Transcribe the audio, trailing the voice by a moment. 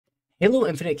Halo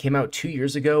Infinite came out 2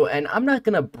 years ago, and I'm not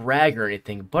gonna brag or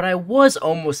anything, but I was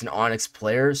almost an Onyx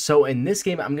player, so in this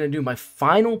game, I'm gonna do my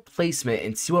final placement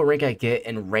and see what rank I get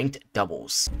in ranked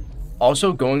doubles.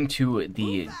 Also, going to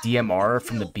the DMR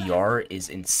from the BR is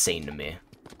insane to me.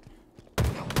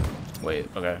 Wait,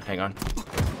 okay, hang on.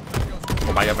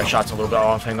 Oh my god, my shot's a little bit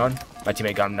off, hang on. My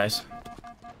teammate got him, nice.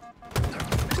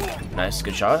 Nice,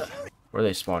 good shot. Where do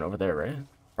they spawn? Over there, right?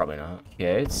 Probably not.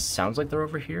 Okay, it sounds like they're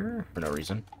over here for no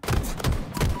reason.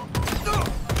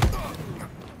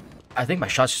 I think my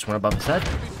shots just went above his head.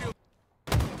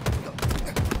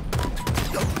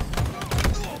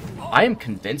 I am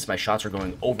convinced my shots are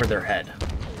going over their head.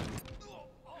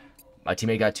 My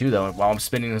teammate got 2 though while I'm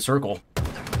spinning in a circle.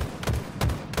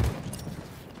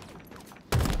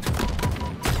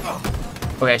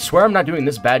 Okay, I swear I'm not doing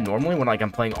this bad normally when like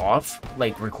I'm playing off,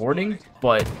 like recording,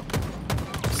 but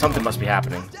something must be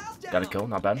happening. Got a kill,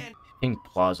 not bad. Ping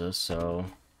Plaza, so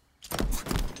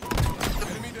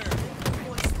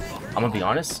I'm gonna be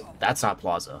honest, that's not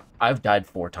Plaza. I've died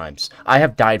 4 times. I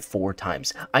have died 4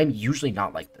 times. I'm usually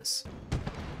not like this.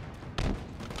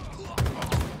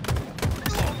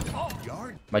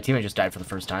 My teammate just died for the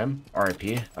first time.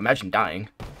 RIP. Imagine dying.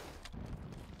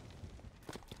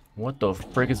 What the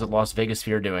frick is the Las Vegas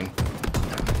Sphere doing?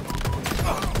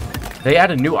 They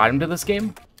add a new item to this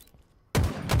game?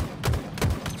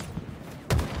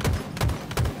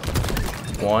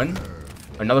 One.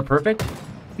 Another perfect?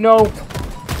 No.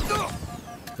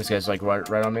 This guy's like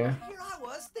right on me.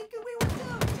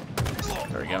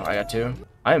 There we go. I got 2.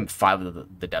 I am 5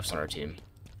 of the deaths on our team.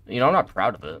 You know, I'm not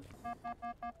proud of it.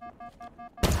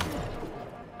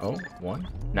 Oh, 1.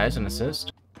 Nice, an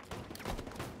assist.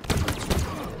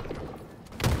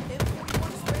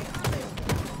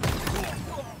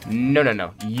 No, no,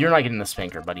 no. You're not getting the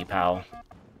spanker, buddy, pal.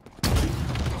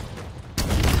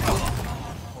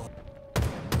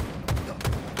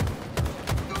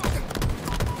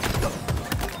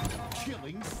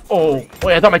 Oh,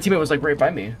 wait, I thought my teammate was like right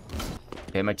by me.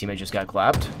 Okay, my teammate just got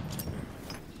clapped.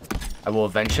 I will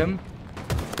avenge him.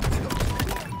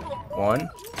 1.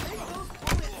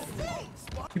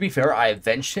 To be fair, I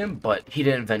avenged him, but he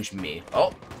didn't avenge me.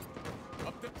 Oh.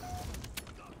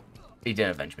 He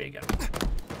didn't avenge me again.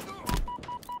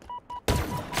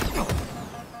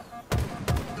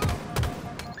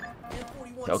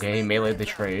 Okay, he meleeed the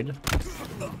trade.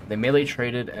 They melee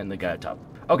traded and the guy top.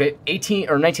 Okay, 18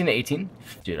 or 19 to 18.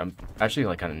 Dude, I'm actually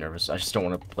like kind of nervous. I just don't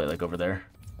want to play like over there.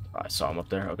 Oh, I saw him up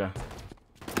there. Okay.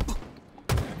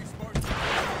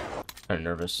 Kind of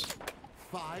nervous.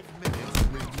 5 minutes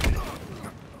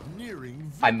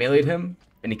nearing. I meleeed him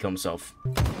and he killed himself.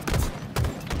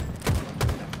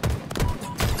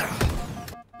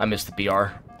 I missed the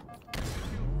BR.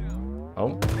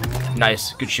 Oh,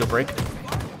 nice. Good shield break.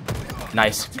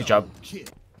 Nice. Good job.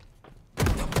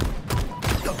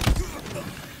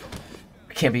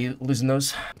 I can't be losing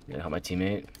those. Yeah, help my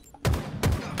teammate.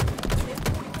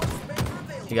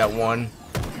 He got 1.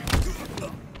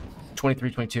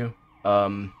 23, 22.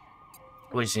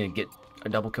 We just need to get a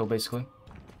double kill, basically.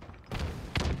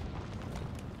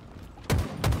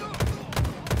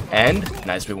 And,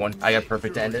 nice, we won. I got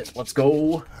perfect to end it. Let's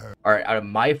go. Alright, out of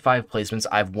my 5 placements,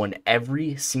 I've won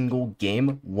every single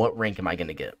game. What rank am I going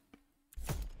to get?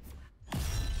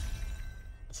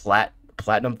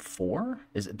 Platinum 4?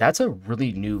 That's a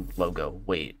really new logo.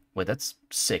 Wait, that's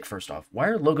sick, first off. Why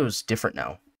are logos different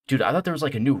now? Dude, I thought there was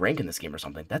like a new rank in this game or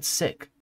something. That's sick.